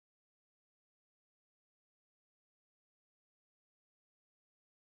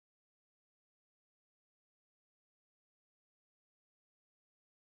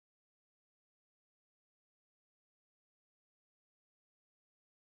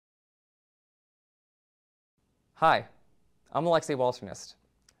Hi, I'm Alexei Walternist.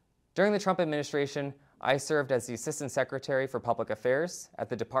 During the Trump administration, I served as the Assistant Secretary for Public Affairs at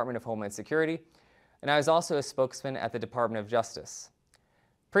the Department of Homeland Security, and I was also a spokesman at the Department of Justice.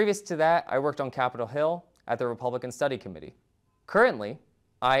 Previous to that, I worked on Capitol Hill at the Republican Study Committee. Currently,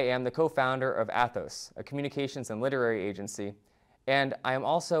 I am the co-founder of Athos, a communications and literary agency, and I am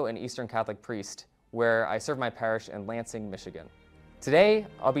also an Eastern Catholic priest, where I serve my parish in Lansing, Michigan. Today,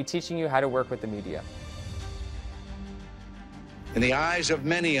 I'll be teaching you how to work with the media. In the eyes of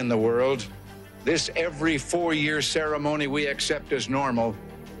many in the world, this every 4-year ceremony we accept as normal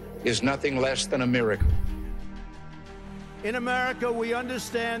is nothing less than a miracle. In America, we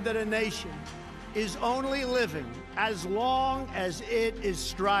understand that a nation is only living as long as it is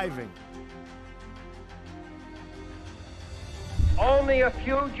striving. Only a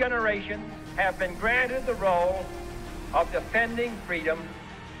few generations have been granted the role of defending freedom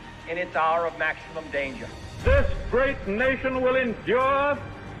in its hour of maximum danger. This great nation will endure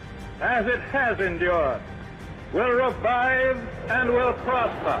as it has endured, will revive and will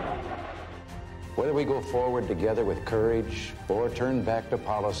prosper. Whether we go forward together with courage or turn back to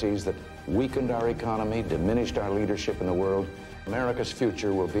policies that weakened our economy, diminished our leadership in the world, America's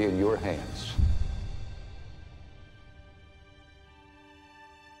future will be in your hands.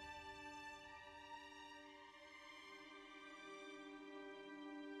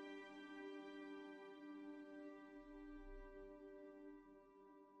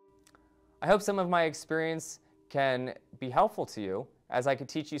 I hope some of my experience can be helpful to you, as I could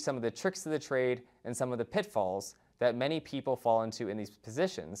teach you some of the tricks of the trade and some of the pitfalls that many people fall into in these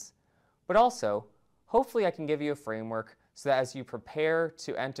positions. But also, hopefully I can give you a framework so that as you prepare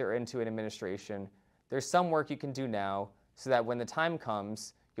to enter into an administration, there's some work you can do now so that when the time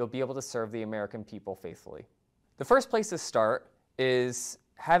comes, you'll be able to serve the American people faithfully. The first place to start is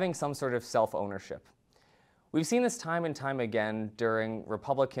having some sort of self-ownership. We've seen this time and time again during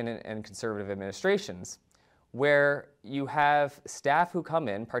Republican and conservative administrations, where you have staff who come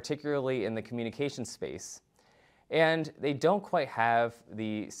in, particularly in the communication space, and they don't quite have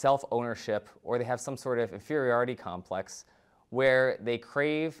the self-ownership, or they have some sort of inferiority complex where they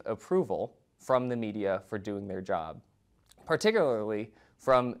crave approval from the media for doing their job, particularly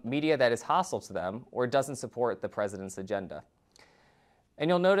from media that is hostile to them or doesn't support the president's agenda. And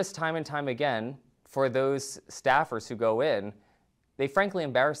you'll notice time and time again, for those staffers who go in, they frankly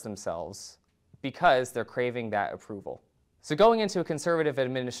embarrass themselves because they're craving that approval. So going into a conservative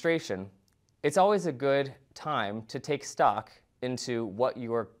administration, it's always a good time to take stock into what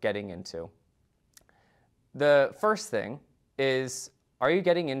you are getting into. The first thing is, are you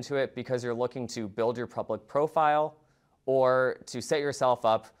getting into it because you're looking to build your public profile or to set yourself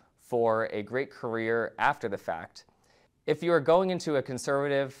up for a great career after the fact? If you are going into a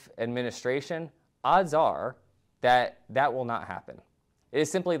conservative administration, odds are that that will not happen. It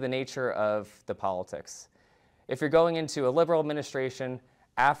is simply the nature of the politics. If you're going into a liberal administration,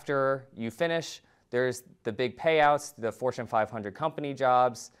 after you finish, there's the big payouts, the Fortune 500 company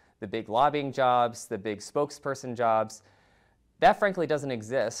jobs, the big lobbying jobs, the big spokesperson jobs. That frankly doesn't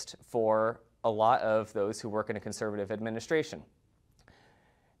exist for a lot of those who work in a conservative administration.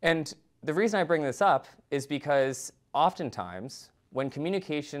 And the reason I bring this up is because oftentimes, when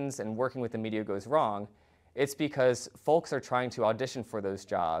communications and working with the media goes wrong, it's because folks are trying to audition for those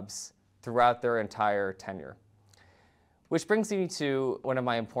jobs throughout their entire tenure. Which brings me to one of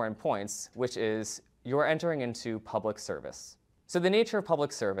my important points, which is you're entering into public service. So the nature of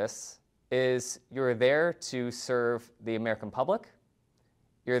public service is you're there to serve the American public,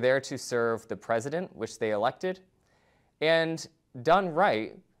 you're there to serve the president, which they elected, and done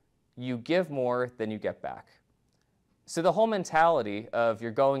right, you give more than you get back. So the whole mentality of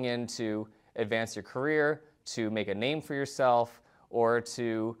you're going in to advance your career, to make a name for yourself, or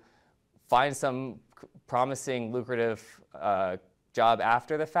to find some promising, lucrative job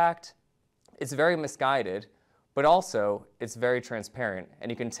after the fact, it's very misguided, but also it's very transparent, and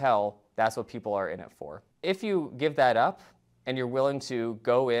you can tell that's what people are in it for. If you give that up and you're willing to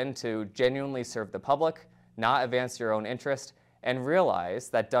go in to genuinely serve the public, not advance your own interest, and realize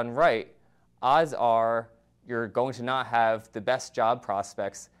that done right, odds are you're going to not have the best job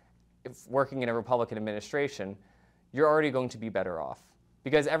prospects if working in a Republican administration, you're already going to be better off.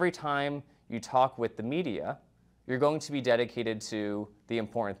 Because every time you talk with the media, you're going to be dedicated to the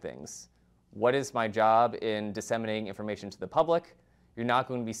important things. What is my job in disseminating information to the public? You're not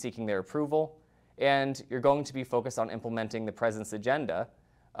going to be seeking their approval, and you're going to be focused on implementing the president's agenda,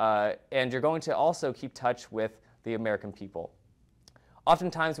 and you're going to also keep touch with the American people.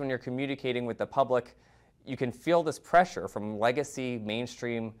 Oftentimes when you're communicating with the public, you can feel this pressure from legacy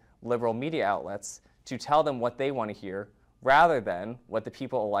mainstream liberal media outlets to tell them what they want to hear rather than what the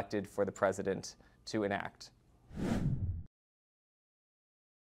people elected for the president to enact.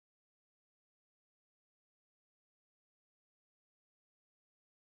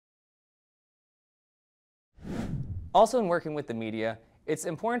 Also, in working with the media, it's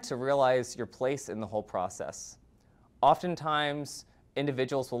important to realize your place in the whole process. Oftentimes,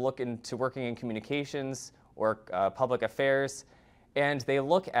 individuals will look into working in communications or public affairs, and they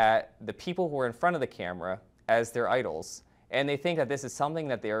look at the people who are in front of the camera as their idols, and they think that this is something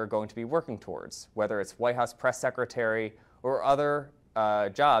that they are going to be working towards, whether it's White House press secretary or other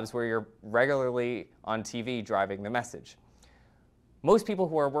jobs where you're regularly on TV driving the message. Most people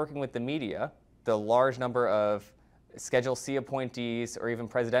who are working with the media, the large number of Schedule C appointees or even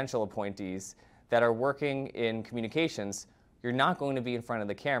presidential appointees that are working in communications, you're not going to be in front of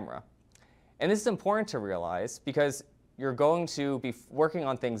the camera. And this is important to realize because you're going to be working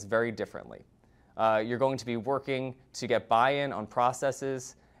on things very differently. You're going to be working to get buy-in on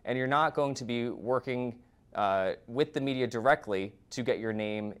processes, and you're not going to be working with the media directly to get your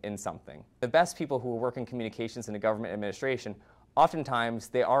name in something. The best people who work in communications in a government administration, oftentimes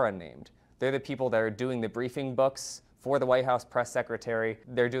they are unnamed. They're the people that are doing the briefing books for the White House press secretary.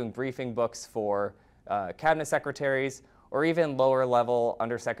 They're doing briefing books for cabinet secretaries, or even lower level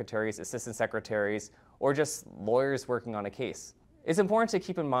undersecretaries, assistant secretaries, or just lawyers working on a case. It's important to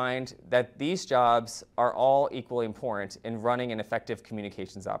keep in mind that these jobs are all equally important in running an effective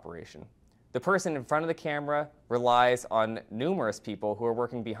communications operation. The person in front of the camera relies on numerous people who are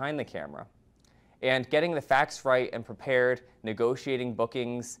working behind the camera. And getting the facts right and prepared, negotiating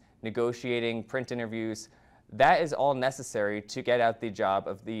bookings, negotiating print interviews, that is all necessary to get out the job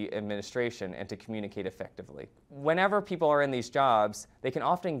of the administration and to communicate effectively. Whenever people are in these jobs, they can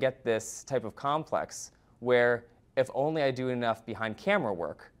often get this type of complex where if only I do enough behind camera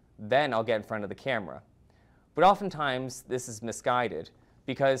work, then I'll get in front of the camera. But oftentimes this is misguided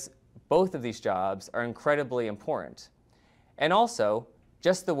because both of these jobs are incredibly important. And also,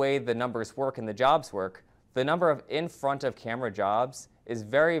 just the way the numbers work and the jobs work, the number of in front of camera jobs is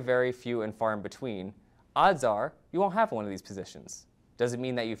very, very few and far in between. Odds are you won't have one of these positions. Does it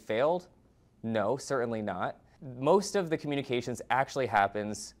mean that you failed? No, certainly not. Most of the communications actually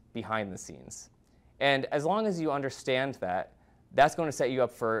happens behind the scenes. And as long as you understand that, that's going to set you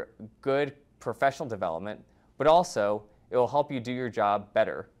up for good professional development, but also it will help you do your job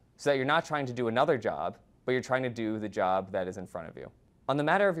better so that you're not trying to do another job, but you're trying to do the job that is in front of you. On the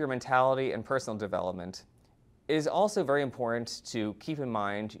matter of your mentality and personal development, it is also very important to keep in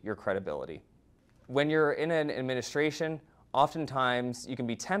mind your credibility. When you're in an administration, oftentimes you can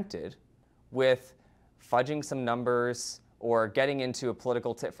be tempted with fudging some numbers or getting into a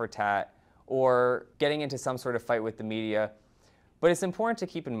political tit for tat or getting into some sort of fight with the media. But it's important to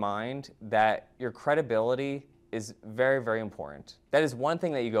keep in mind that your credibility is very, very important. That is one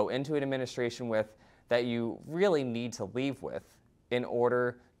thing that you go into an administration with that you really need to leave with in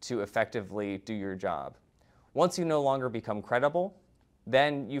order to effectively do your job. Once you no longer become credible,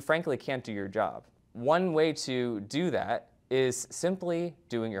 then you frankly can't do your job. One way to do that is simply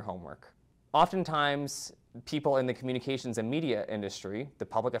doing your homework. Oftentimes, people in the communications and media industry, the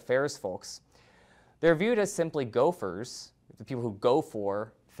public affairs folks, they're viewed as simply gophers, the people who go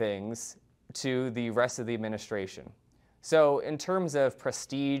for things, to the rest of the administration. So in terms of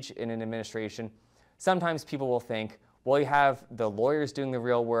prestige in an administration, sometimes people will think, well, you have the lawyers doing the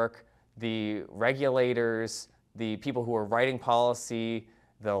real work, the regulators, the people who are writing policy,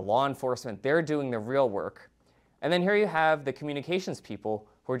 the law enforcement, they're doing the real work. And then here you have the communications people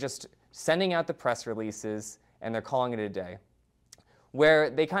who are just sending out the press releases and they're calling it a day, where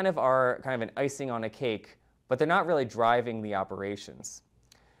they kind of are an icing on a cake, but they're not really driving the operations.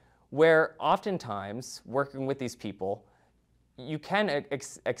 Where oftentimes, working with these people, you can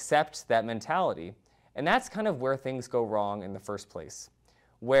accept that mentality, and that's kind of where things go wrong in the first place,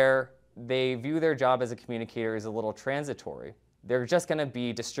 where they view their job as a communicator as a little transitory. They're just going to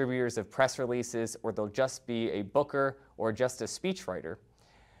be distributors of press releases, or they'll just be a booker or just a speechwriter.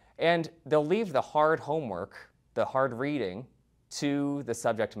 And they'll leave the hard homework, the hard reading, to the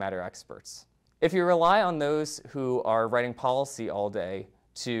subject matter experts. If you rely on those who are writing policy all day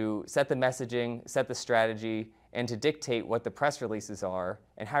to set the messaging, set the strategy, and to dictate what the press releases are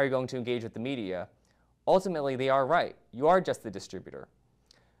and how you're going to engage with the media, ultimately they are right. You are just the distributor.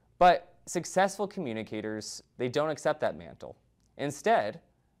 But successful communicators, they don't accept that mantle. Instead,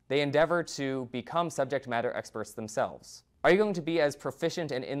 they endeavor to become subject matter experts themselves. Are you going to be as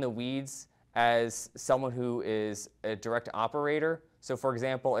proficient and in the weeds as someone who is a direct operator? So for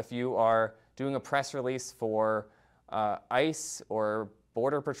example, if you are doing a press release for ICE or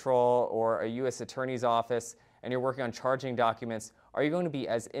Border Patrol or a U.S. Attorney's Office and you're working on charging documents, are you going to be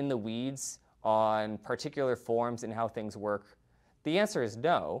as in the weeds on particular forms and how things work? The answer is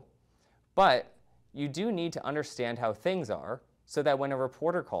no, but you do need to understand how things are so that when a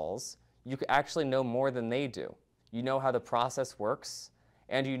reporter calls, you can actually know more than they do. You know how the process works,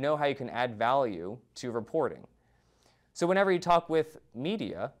 and you know how you can add value to reporting. So whenever you talk with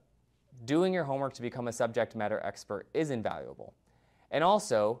media, doing your homework to become a subject matter expert is invaluable. And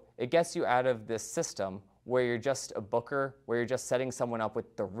also, it gets you out of this system where you're just a booker, where you're just setting someone up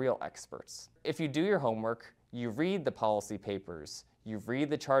with the real experts. If you do your homework, you read the policy papers, you read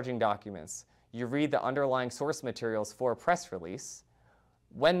the charging documents, you read the underlying source materials for a press release,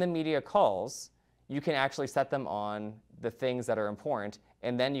 when the media calls, you can actually set them on the things that are important,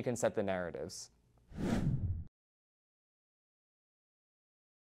 and then you can set the narratives.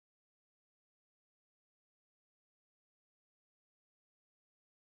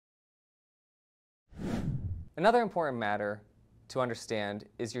 Another important matter to understand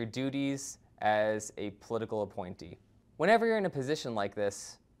is your duties as a political appointee. Whenever you're in a position like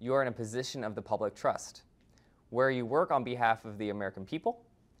this, you are in a position of the public trust, where you work on behalf of the American people,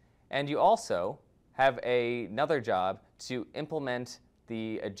 and you also have another job to implement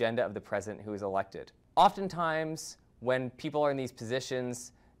the agenda of the president who is elected. Oftentimes, when people are in these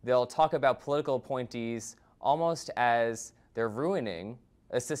positions, they'll talk about political appointees almost as they're ruining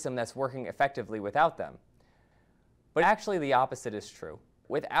a system that's working effectively without them. But actually, the opposite is true.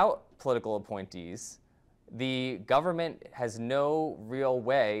 Without political appointees, the government has no real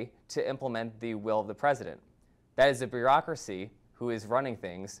way to implement the will of the president. That is the bureaucracy who is running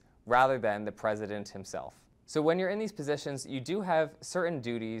things rather than the president himself. So when you're in these positions, you do have certain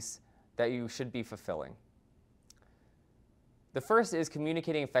duties that you should be fulfilling. The first is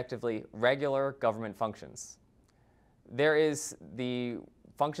communicating effectively regular government functions. There is the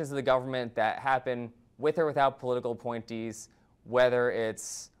functions of the government that happen with or without political appointees, whether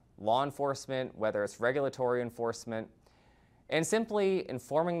it's law enforcement, whether it's regulatory enforcement, and simply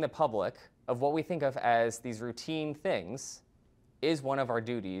informing the public of what we think of as these routine things is one of our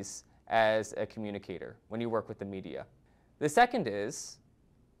duties as a communicator when you work with the media. The second is,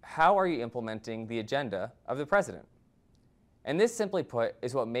 how are you implementing the agenda of the president? And this, simply put,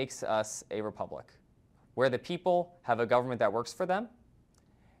 is what makes us a republic, where the people have a government that works for them,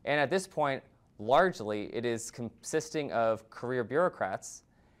 and at this point, largely, it is consisting of career bureaucrats.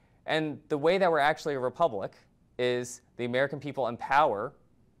 And the way that we're actually a republic is the American people empower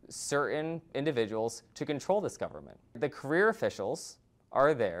certain individuals to control this government. The career officials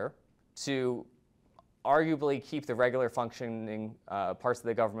are there to arguably keep the regular functioning parts of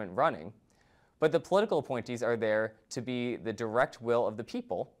the government running, but the political appointees are there to be the direct will of the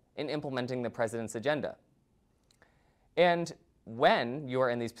people in implementing the president's agenda. And when you are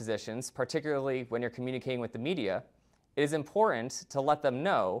in these positions, particularly when you're communicating with the media, it is important to let them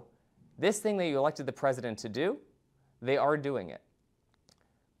know this thing that you elected the president to do, they are doing it.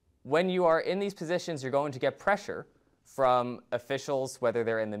 When you are in these positions, you're going to get pressure from officials, whether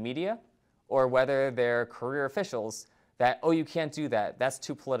they're in the media or whether they're career officials, that, oh, you can't do that, that's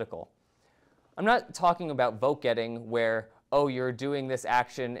too political. I'm not talking about vote getting where, oh, you're doing this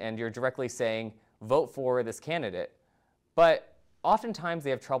action and you're directly saying, vote for this candidate. But oftentimes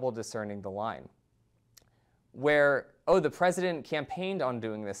they have trouble discerning the line, where, oh, the president campaigned on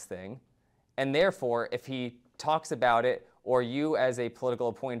doing this thing, and therefore, if he talks about it, or you as a political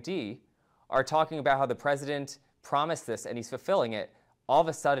appointee are talking about how the president promised this and he's fulfilling it, all of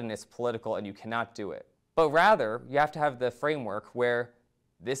a sudden it's political and you cannot do it. But rather, you have to have the framework where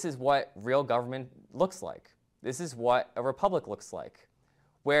this is what real government looks like. This is what a republic looks like,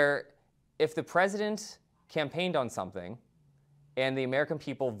 where if the president campaigned on something and the American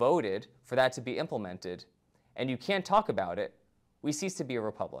people voted for that to be implemented, and you can't talk about it, we cease to be a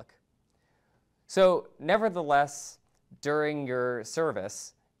republic. So nevertheless, during your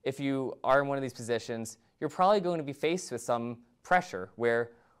service, if you are in one of these positions, you're probably going to be faced with some pressure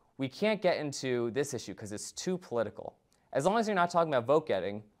where we can't get into this issue because it's too political. As long as you're not talking about vote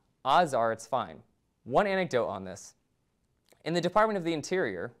getting, odds are it's fine. One anecdote on this. In the Department of the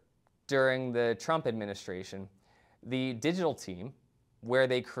Interior, during the Trump administration, the digital team, where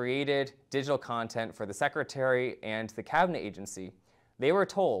they created digital content for the secretary and the cabinet agency, they were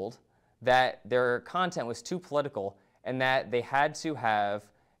told that their content was too political and that they had to have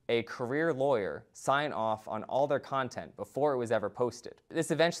a career lawyer sign off on all their content before it was ever posted.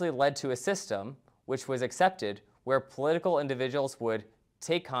 This eventually led to a system which was accepted where political individuals would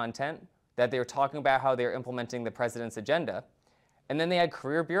take content that they were talking about how they were implementing the president's agenda, and then they had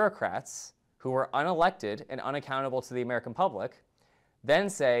career bureaucrats who were unelected and unaccountable to the American public then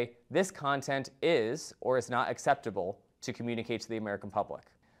say this content is or is not acceptable to communicate to the American public.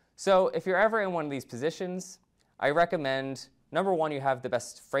 So if you're ever in one of these positions, I recommend, number one, you have the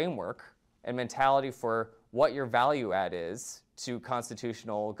best framework and mentality for what your value add is to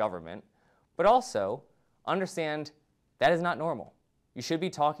constitutional government, but also understand that is not normal. You should be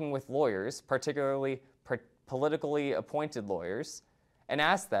talking with lawyers, particularly politically appointed lawyers, and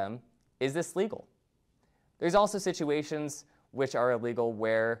ask them, is this legal? There's also situations which are illegal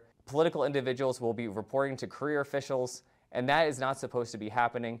where political individuals will be reporting to career officials, and that is not supposed to be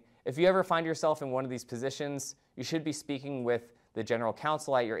happening. If you ever find yourself in one of these positions, you should be speaking with the general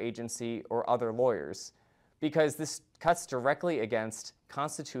counsel at your agency or other lawyers, because this cuts directly against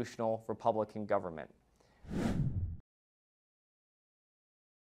constitutional Republican government.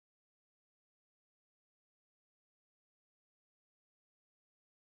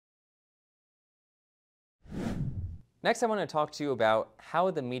 Next, I want to talk to you about how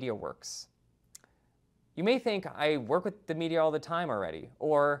the media works. You may think, I work with the media all the time already,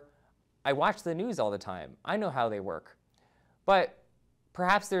 or I watch the news all the time. I know how they work. But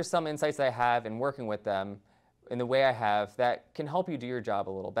perhaps there's some insights I have in working with them in the way I have that can help you do your job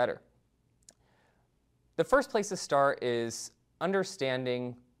a little better. The first place to start is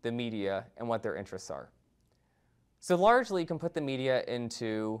understanding the media and what their interests are. So largely, you can put the media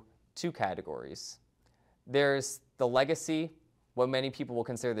into two categories. There's the legacy, what many people will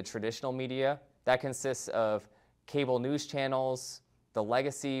consider the traditional media. That consists of cable news channels, the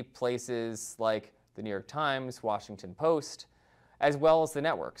legacy places like the New York Times, Washington Post, as well as the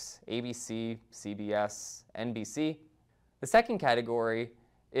networks, ABC, CBS, NBC. The second category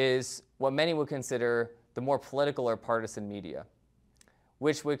is what many would consider the more political or partisan media,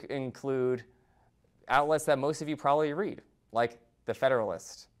 which would include outlets that most of you probably read, like The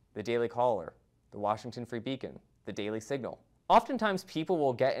Federalist, The Daily Caller, The Washington Free Beacon, The Daily Signal. Oftentimes people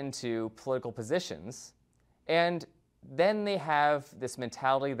will get into political positions and then they have this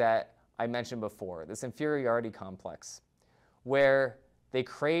mentality that I mentioned before, this inferiority complex, where they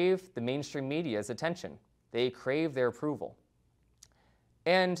crave the mainstream media's attention. They crave their approval.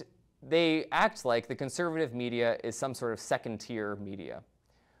 And they act like the conservative media is some sort of second-tier media,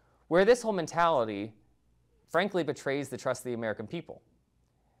 where this whole mentality frankly betrays the trust of the American people.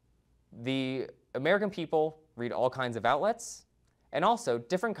 The American people read all kinds of outlets, and also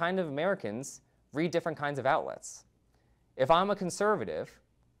different kinds of Americans read different kinds of outlets. If I'm a conservative,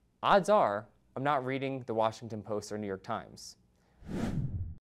 odds are I'm not reading the Washington Post or New York Times.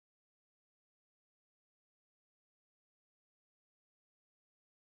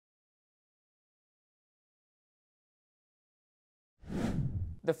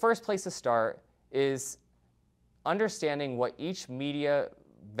 The first place to start is understanding what each media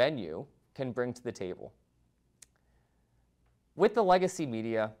venue can bring to the table. With the legacy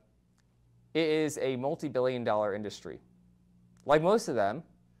media, it is a multi-billion-dollar industry. Like most of them,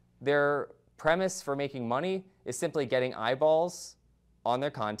 their premise for making money is simply getting eyeballs on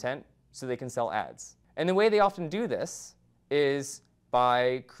their content so they can sell ads. And the way they often do this is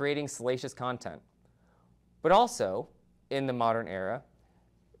by creating salacious content. But also, in the modern era,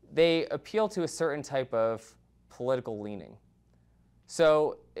 they appeal to a certain type of political leaning.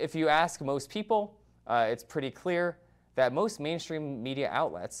 So if you ask most people, it's pretty clear that most mainstream media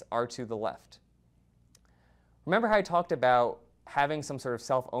outlets are to the left. Remember how I talked about having some sort of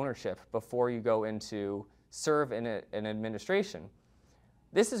self-ownership before you go into serve in an administration?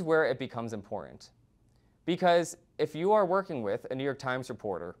 This is where it becomes important. Because if you are working with a New York Times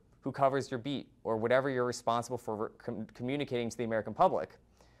reporter who covers your beat or whatever you're responsible for communicating to the American public,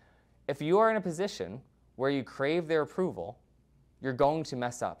 if you are in a position where you crave their approval, you're going to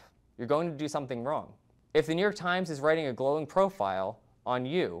mess up. You're going to do something wrong. If the New York Times is writing a glowing profile on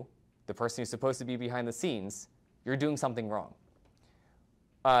you, the person who's supposed to be behind the scenes, you're doing something wrong.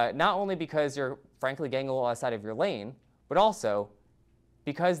 Not only because you're frankly getting a little outside of your lane, but also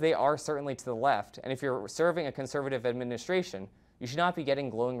because they are certainly to the left, and if you're serving a conservative administration, you should not be getting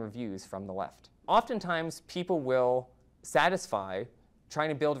glowing reviews from the left. Oftentimes, people will satisfy trying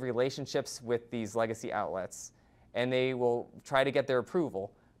to build relationships with these legacy outlets, and they will try to get their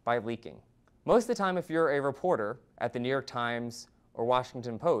approval by leaking. Most of the time, if you're a reporter at the New York Times or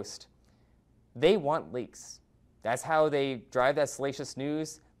Washington Post, they want leaks. That's how they drive that salacious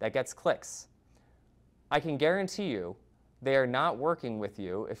news that gets clicks. I can guarantee you they are not working with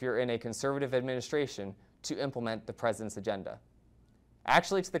you if you're in a conservative administration to implement the president's agenda.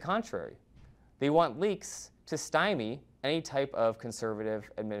 Actually, to the contrary, they want leaks to stymie any type of conservative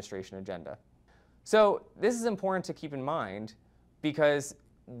administration agenda. So this is important to keep in mind because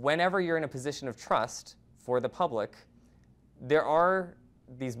whenever you're in a position of trust for the public, there are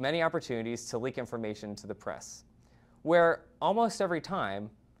these many opportunities to leak information to the press, where almost every time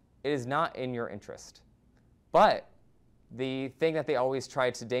it is not in your interest. But the thing that they always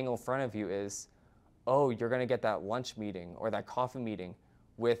try to dangle in front of you is, oh, you're going to get that lunch meeting or that coffee meeting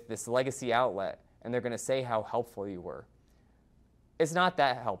with this legacy outlet, and they're going to say how helpful you were. It's not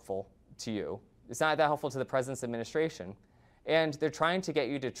that helpful to you. It's not that helpful to the president's administration. And they're trying to get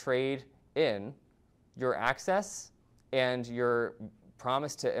you to trade in your access and your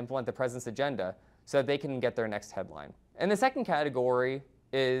promise to implement the president's agenda so that they can get their next headline. And the second category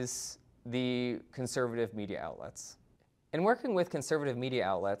is the conservative media outlets. In working with conservative media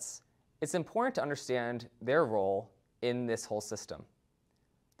outlets, it's important to understand their role in this whole system.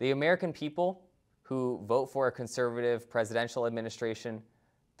 The American people who vote for a conservative presidential administration,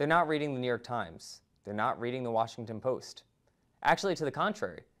 they're not reading the New York Times. They're not reading the Washington Post. Actually, to the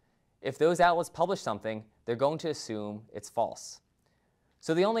contrary, if those outlets publish something, they're going to assume it's false.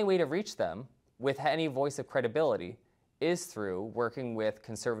 So the only way to reach them with any voice of credibility is through working with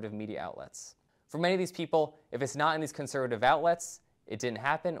conservative media outlets. For many of these people, if it's not in these conservative outlets, it didn't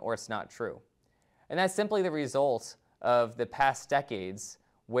happen or it's not true. And that's simply the result of the past decades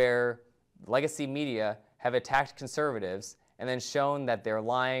where legacy media have attacked conservatives and then shown that they're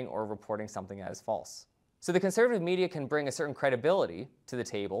lying or reporting something as false. So the conservative media can bring a certain credibility to the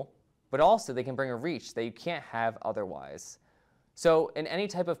table, but also they can bring a reach that you can't have otherwise. So in any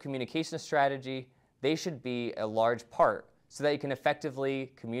type of communication strategy, they should be a large part so that you can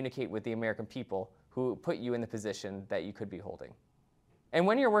effectively communicate with the American people who put you in the position that you could be holding. And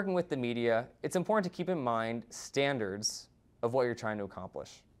when you're working with the media, it's important to keep in mind standards of what you're trying to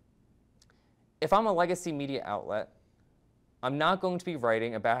accomplish. If I'm a legacy media outlet, I'm not going to be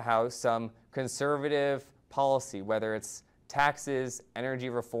writing about how some conservative policy, whether it's taxes, energy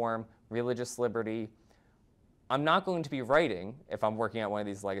reform, religious liberty, I'm not going to be writing, if I'm working at one of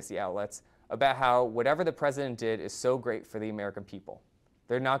these legacy outlets, about how whatever the president did is so great for the American people.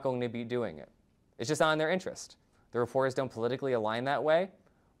 They're not going to be doing it. It's just not in their interest. The reporters don't politically align that way.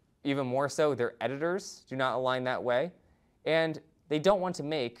 Even more so, their editors do not align that way. And they don't want to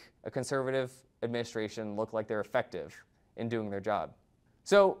make a conservative administration look like they're effective in doing their job.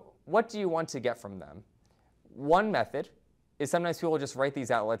 So what do you want to get from them? One method is sometimes people just write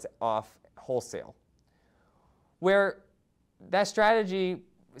these outlets off wholesale, where that strategy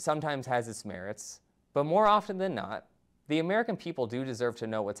sometimes has its merits, but more often than not, the American people do deserve to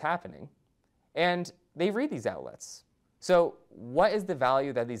know what's happening, and they read these outlets. So what is the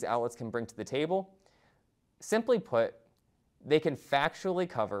value that these outlets can bring to the table? Simply put, they can factually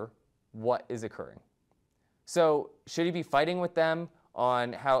cover what is occurring. So should you be fighting with them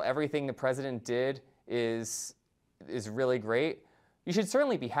on how everything the president did is really great? You should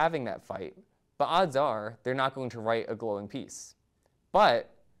certainly be having that fight, but odds are they're not going to write a glowing piece.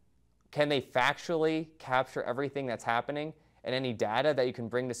 But can they factually capture everything that's happening and any data that you can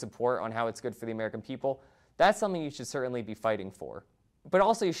bring to support on how it's good for the American people? That's something you should certainly be fighting for. But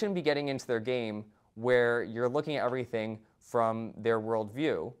also, you shouldn't be getting into their game where you're looking at everything from their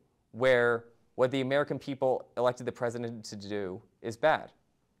worldview, where what the American people elected the president to do is bad.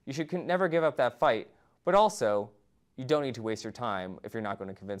 You should never give up that fight, but also, you don't need to waste your time if you're not going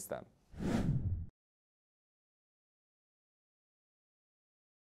to convince them.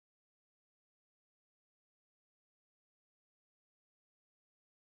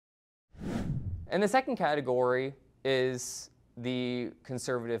 And the second category is the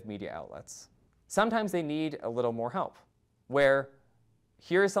conservative media outlets. Sometimes they need a little more help, where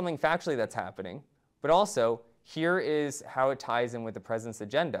here is something factually that's happening, but also here is how it ties in with the president's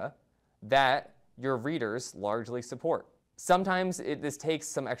agenda that your readers largely support. Sometimes this takes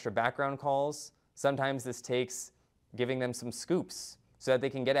some extra background calls. Sometimes this takes giving them some scoops so that they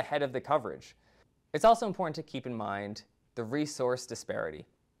can get ahead of the coverage. It's also important to keep in mind the resource disparity.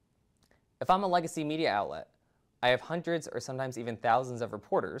 If I'm a legacy media outlet, I have hundreds or sometimes even thousands of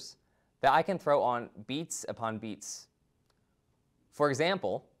reporters that I can throw on beats upon beats. For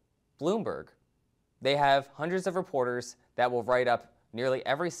example, Bloomberg. They have hundreds of reporters that will write up nearly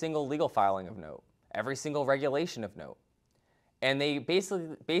every single legal filing of note, every single regulation of note. And they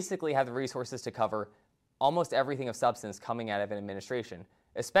basically have the resources to cover almost everything of substance coming out of an administration,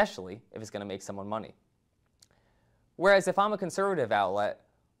 especially if it's going to make someone money. Whereas if I'm a conservative outlet,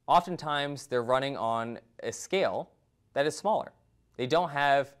 oftentimes they're running on a scale that is smaller. They don't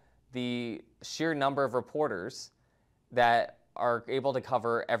have the sheer number of reporters that are able to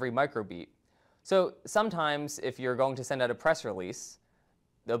cover every microbeat. So sometimes if you're going to send out a press release,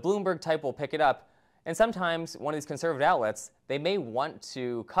 the Bloomberg type will pick it up, and sometimes one of these conservative outlets, they may want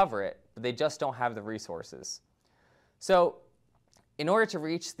to cover it, but they just don't have the resources. So In order to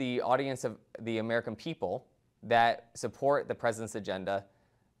reach the audience of the American people that support the president's agenda,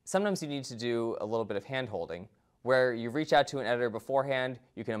 sometimes you need to do a little bit of hand-holding, where you reach out to an editor beforehand,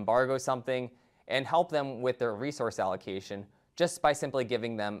 you can embargo something, and help them with their resource allocation just by simply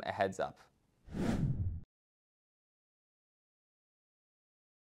giving them a heads up.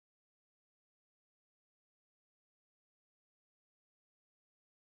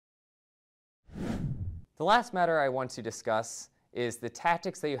 The last matter I want to discuss is the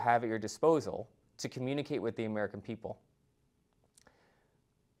tactics that you have at your disposal to communicate with the American people.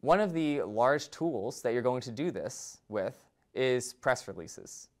 One of the large tools that you're going to do this with is press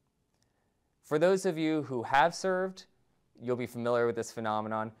releases. For those of you who have served, you'll be familiar with this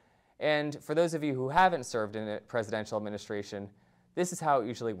phenomenon. And for those of you who haven't served in a presidential administration, this is how it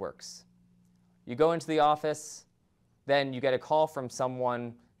usually works. You go into the office, then you get a call from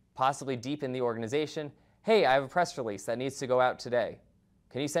someone possibly deep in the organization. Hey, I have a press release that needs to go out today.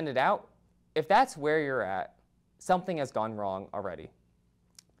 Can you send it out? If that's where you're at, something has gone wrong already.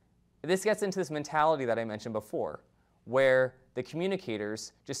 This gets into this mentality that I mentioned before, where the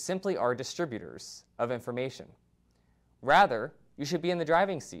communicators just simply are distributors of information. Rather, you should be in the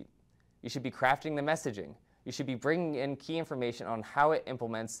driving seat. You should be crafting the messaging. You should be bringing in key information on how it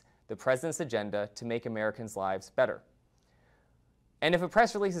implements the president's agenda to make Americans' lives better. And if a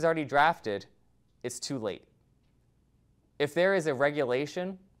press release is already drafted, it's too late. If there is a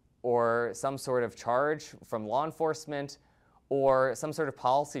regulation or some sort of charge from law enforcement or some sort of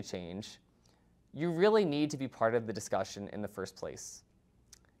policy change, you really need to be part of the discussion in the first place.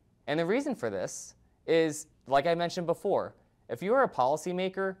 And the reason for this is, like I mentioned before, if you are a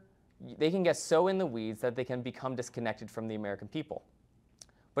policymaker, they can get so in the weeds that they can become disconnected from the American people.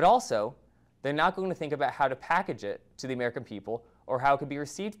 But also, they're not going to think about how to package it to the American people or how it could be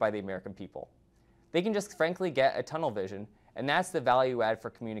received by the American people. They can just frankly get a tunnel vision, and that's the value add for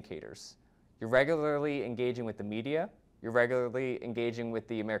communicators. You're regularly engaging with the media, you're regularly engaging with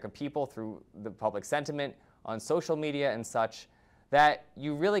the American people through the public sentiment on social media and such, that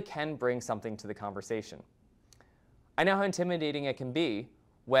you really can bring something to the conversation. I know how intimidating it can be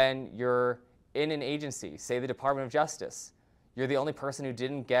when you're in an agency, say the Department of Justice. You're the only person who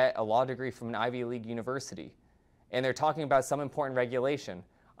didn't get a law degree from an Ivy League university, and they're talking about some important regulation.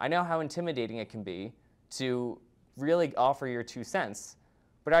 I know how intimidating it can be to really offer your 2 cents,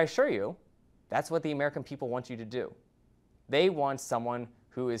 but I assure you, that's what the American people want you to do. They want someone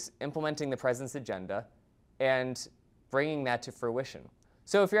who is implementing the president's agenda and bringing that to fruition.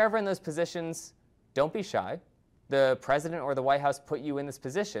 So if you're ever in those positions, don't be shy. The president or the White House put you in this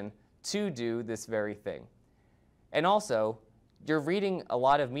position to do this very thing. And also, you're reading a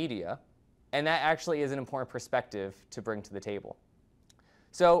lot of media, and that actually is an important perspective to bring to the table.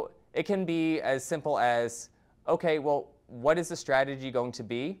 So it can be as simple as, okay, well, what is the strategy going to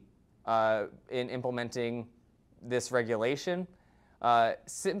be in implementing this regulation?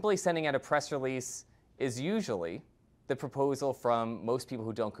 Simply sending out a press release is usually the proposal from most people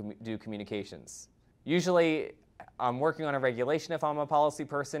who don't do communications. Usually, I'm working on a regulation if I'm a policy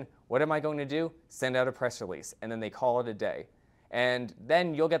person. What am I going to do? Send out a press release, and then they call it a day. And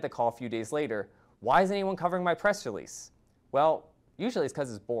then you'll get the call a few days later. Why isn't anyone covering my press release? Well, usually it's because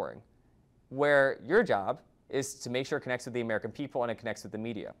it's boring. Where your job is to make sure it connects with the American people and it connects with the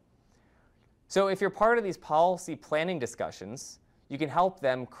media. So if you're part of these policy planning discussions, you can help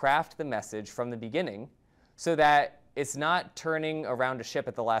them craft the message from the beginning so that it's not turning around a ship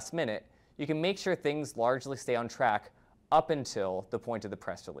at the last minute. You can make sure things largely stay on track up until the point of the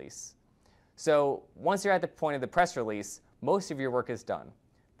press release. So once you're at the point of the press release, most of your work is done.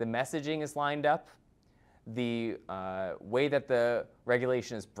 The messaging is lined up, the way that the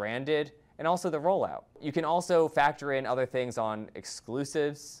regulation is branded, and also the rollout. You can also factor in other things on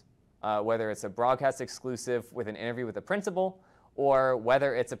exclusives, whether it's a broadcast exclusive with an interview with the principal, or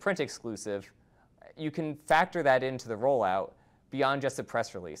whether it's a print exclusive. You can factor that into the rollout beyond just a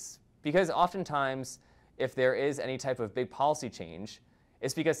press release. Because oftentimes, if there is any type of big policy change,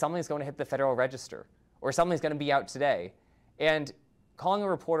 it's because something's going to hit the Federal Register, or something's going to be out today. And calling a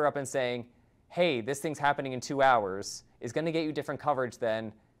reporter up and saying, hey, this thing's happening in 2 hours, is going to get you different coverage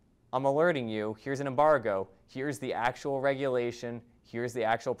than, I'm alerting you, here's an embargo, here's the actual regulation, here's the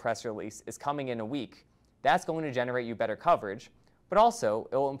actual press release, it's coming in a week. That's going to generate you better coverage, but also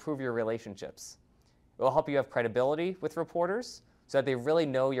it will improve your relationships. It will help you have credibility with reporters so that they really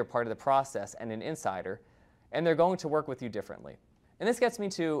know you're part of the process and an insider, and they're going to work with you differently. And this gets me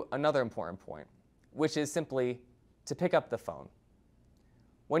to another important point, which is simply to pick up the phone.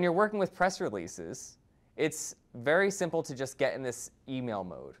 When you're working with press releases, it's very simple to just get in this email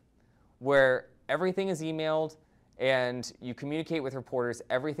mode where everything is emailed and you communicate with reporters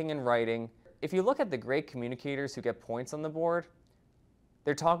everything in writing. If you look at the great communicators who get points on the board,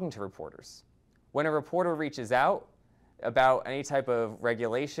 they're talking to reporters. When a reporter reaches out about any type of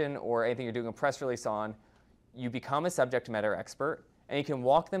regulation or anything you're doing a press release on, you become a subject matter expert, and you can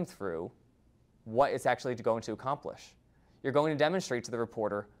walk them through what it's actually going to accomplish. You're going to demonstrate to the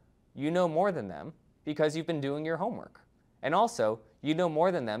reporter you know more than them because you've been doing your homework. And also, you know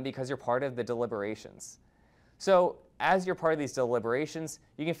more than them because you're part of the deliberations. So as you're part of these deliberations,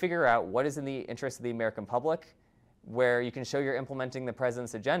 you can figure out what is in the interest of the American public, where you can show you're implementing the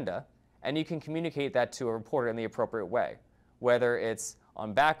president's agenda, and you can communicate that to a reporter in the appropriate way, whether it's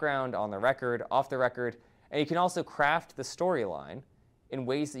on background, on the record, off the record, and you can also craft the storyline in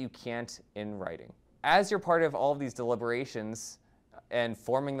ways that you can't in writing. As you're part of all of these deliberations and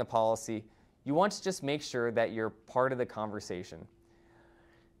forming the policy, you want to just make sure that you're part of the conversation.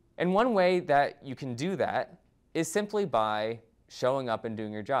 And one way that you can do that is simply by showing up and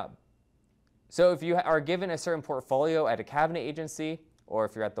doing your job. So if you are given a certain portfolio at a cabinet agency, or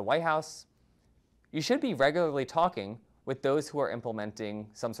if you're at the White House, you should be regularly talking with those who are implementing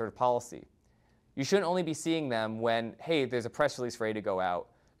some sort of policy. You shouldn't only be seeing them when, hey, there's a press release ready to go out.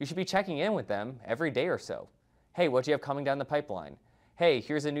 You should be checking in with them every day or so. Hey, what do you have coming down the pipeline? Hey,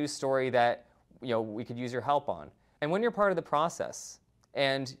 here's a news story that we could use your help on. And when you're part of the process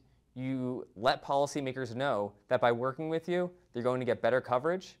and you let policymakers know that by working with you, they're going to get better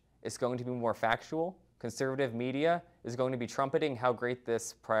coverage, it's going to be more factual, conservative media is going to be trumpeting how great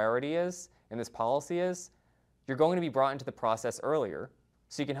this priority is and this policy is, you're going to be brought into the process earlier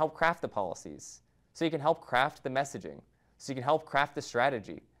so you can help craft the policies, so you can help craft the messaging, so you can help craft the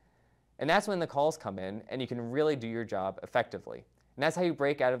strategy. And that's when the calls come in and you can really do your job effectively. And that's how you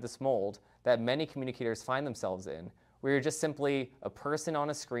break out of this mold that many communicators find themselves in, where you're just simply a person on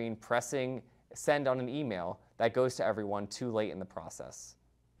a screen pressing send on an email that goes to everyone too late in the process.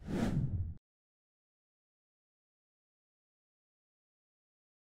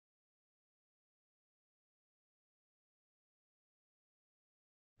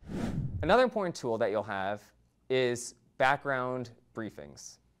 Another important tool that you'll have is background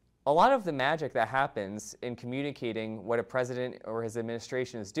briefings. A lot of the magic that happens in communicating what a president or his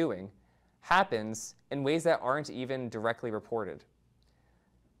administration is doing happens in ways that aren't even directly reported.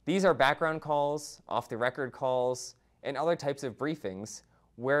 These are background calls, off-the-record calls, and other types of briefings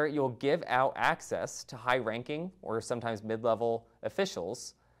where you'll give out access to high-ranking or sometimes mid-level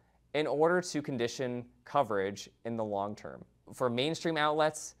officials in order to condition coverage in the long term. For mainstream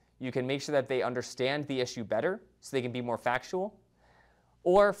outlets, you can make sure that they understand the issue better so they can be more factual.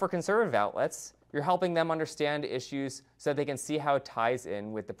 Or for conservative outlets, you're helping them understand issues so that they can see how it ties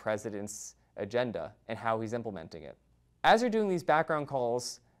in with the president's agenda and how he's implementing it. As you're doing these background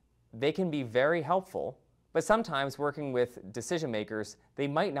calls, they can be very helpful, but sometimes working with decision makers, they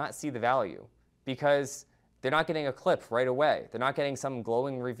might not see the value because they're not getting a clip right away. They're not getting some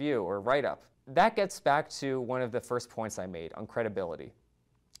glowing review or write-up. That gets back to one of the first points I made on credibility.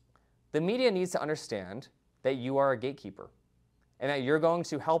 The media needs to understand that you are a gatekeeper and that you're going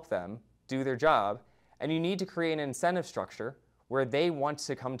to help them do their job, and you need to create an incentive structure where they want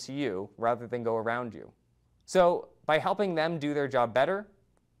to come to you rather than go around you. So by helping them do their job better,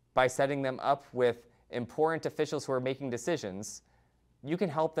 by setting them up with important officials who are making decisions, you can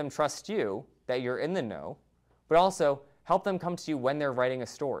help them trust you that you're in the know, but also help them come to you when they're writing a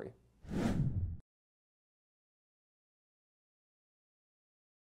story.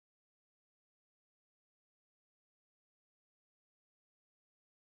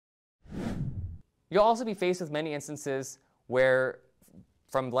 You'll also be faced with many instances where,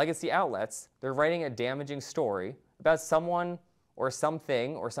 from legacy outlets, they're writing a damaging story about someone or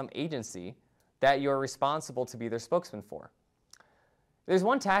something or some agency that you're responsible to be their spokesman for. There's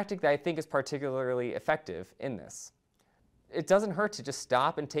one tactic that I think is particularly effective in this. It doesn't hurt to just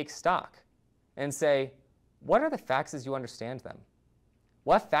stop and take stock and say, what are the facts as you understand them?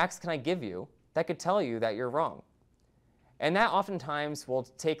 What facts can I give you that could tell you that you're wrong? And that oftentimes will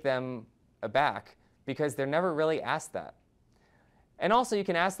take them aback because they're never really asked that. And also you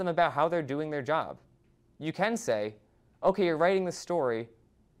can ask them about how they're doing their job. You can say, okay, you're writing this story.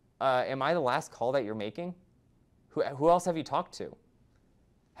 Am I the last call that you're making? Who else have you talked to?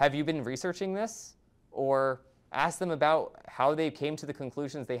 Have you been researching this? Or ask them about how they came to the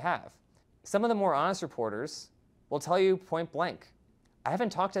conclusions they have. Some of the more honest reporters will tell you point blank, I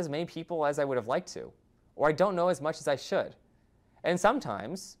haven't talked to as many people as I would have liked to, or I don't know as much as I should. And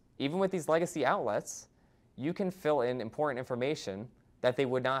sometimes, even with these legacy outlets, you can fill in important information that they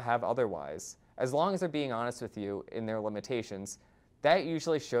would not have otherwise. As long as they're being honest with you in their limitations, that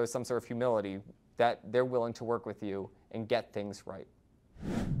usually shows some sort of humility that they're willing to work with you and get things right.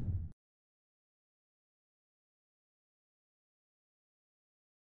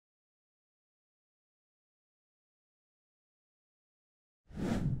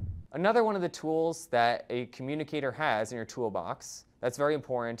 Another one of the tools that a communicator has in your toolbox that's very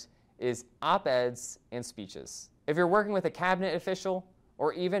important is op-eds and speeches. If you're working with a cabinet official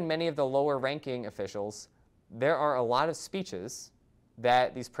or even many of the lower ranking officials, there are a lot of speeches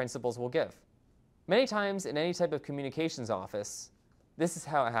that these principals will give. Many times in any type of communications office, this is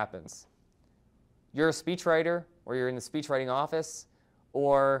how it happens. You're a speechwriter, or you're in the speechwriting office,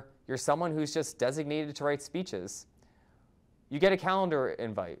 or you're someone who's just designated to write speeches. You get a calendar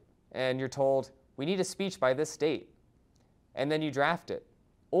invite and you're told, we need a speech by this date. And then you draft it.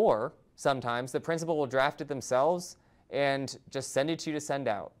 Or sometimes the principal will draft it themselves and just send it to you to send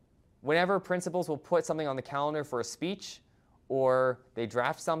out. Whenever principals will put something on the calendar for a speech or they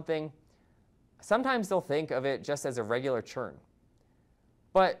draft something, sometimes they'll think of it just as a regular churn.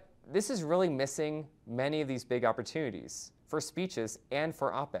 But this is really missing many of these big opportunities for speeches and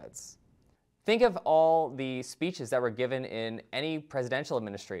for op-eds. Think of all the speeches that were given in any presidential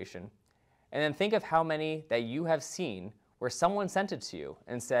administration, and then think of how many that you have seen where someone sent it to you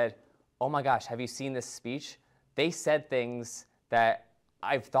and said, oh my gosh, have you seen this speech? They said things that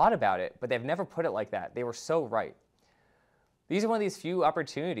I've thought about it, but they've never put it like that. They were so right. These are one of these few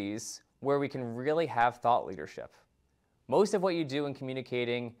opportunities where we can really have thought leadership. Most of what you do in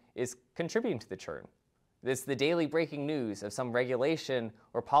communicating is contributing to the churn. It's the daily breaking news of some regulation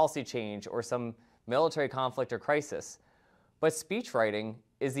or policy change or some military conflict or crisis. But speech writing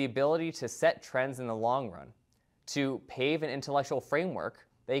is the ability to set trends in the long run, to pave an intellectual framework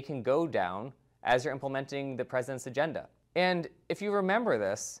that you can go down as you're implementing the president's agenda. And if you remember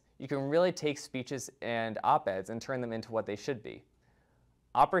this, you can really take speeches and op-eds and turn them into what they should be.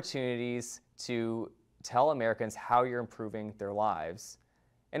 Opportunities to tell Americans how you're improving their lives,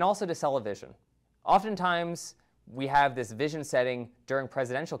 and also to sell a vision. Oftentimes, we have this vision setting during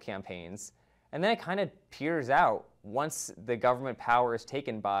presidential campaigns, and then it kind of peters out once the government power is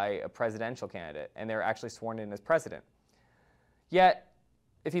taken by a presidential candidate and they're actually sworn in as president. Yet,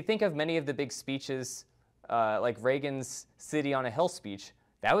 if you think of many of the big speeches, like Reagan's City on a Hill speech,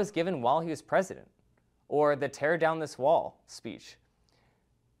 that was given while he was president, or the Tear Down This Wall speech.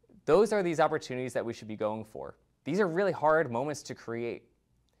 Those are these opportunities that we should be going for. These are really hard moments to create,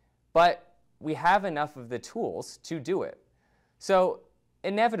 but we have enough of the tools to do it. So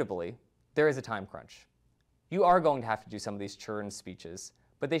inevitably, there is a time crunch. You are going to have to do some of these churn speeches,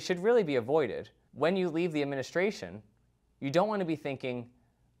 but they should really be avoided. When you leave the administration, you don't want to be thinking,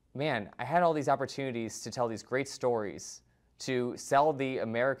 man, I had all these opportunities to tell these great stories, to sell the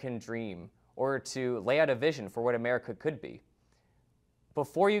American dream, or to lay out a vision for what America could be.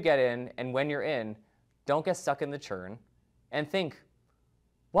 Before you get in, and when you're in, don't get stuck in the churn, and think,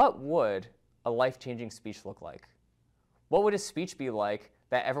 what would a life-changing speech look like? What would a speech be like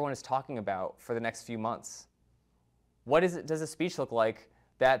that everyone is talking about for the next few months? What does a speech look like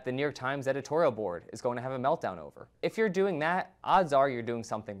that the New York Times editorial board is going to have a meltdown over? If you're doing that, odds are you're doing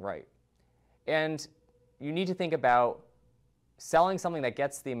something right. And you need to think about selling something that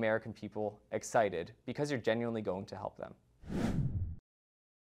gets the American people excited because you're genuinely going to help them.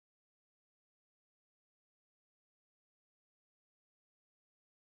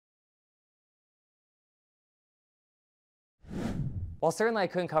 While certainly I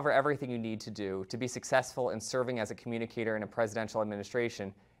couldn't cover everything you need to do to be successful in serving as a communicator in a presidential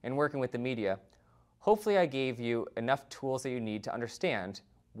administration and working with the media, hopefully I gave you enough tools that you need to understand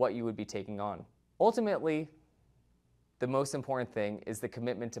what you would be taking on. Ultimately, the most important thing is the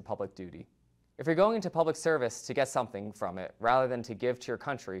commitment to public duty. If you're going into public service to get something from it rather than to give to your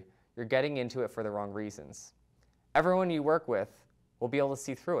country, you're getting into it for the wrong reasons. Everyone you work with will be able to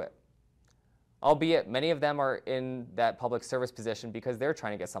see through it. Albeit many of them are in that public service position because they're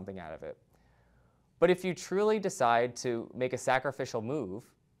trying to get something out of it. But if you truly decide to make a sacrificial move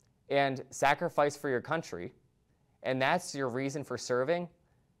and sacrifice for your country, and that's your reason for serving,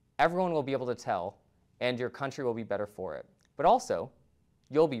 everyone will be able to tell, and your country will be better for it. But also,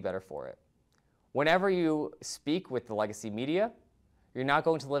 you'll be better for it. Whenever you speak with the legacy media, you're not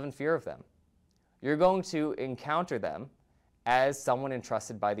going to live in fear of them. You're going to encounter them as someone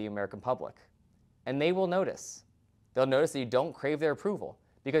entrusted by the American public. And they will notice. They'll notice that you don't crave their approval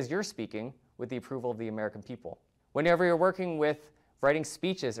because you're speaking with the approval of the American people. Whenever you're working with writing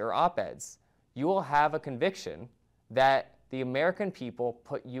speeches or op-eds, you will have a conviction that the American people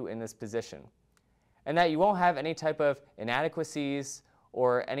put you in this position and that you won't have any type of inadequacies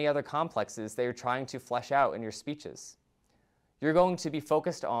or any other complexes that you're trying to flesh out in your speeches. You're going to be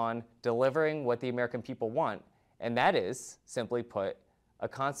focused on delivering what the American people want, and that is, simply put, a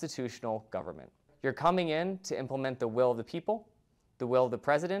constitutional government. You're coming in to implement the will of the people, the will of the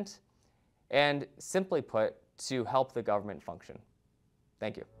president, and simply put, to help the government function.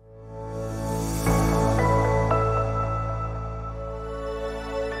 Thank you.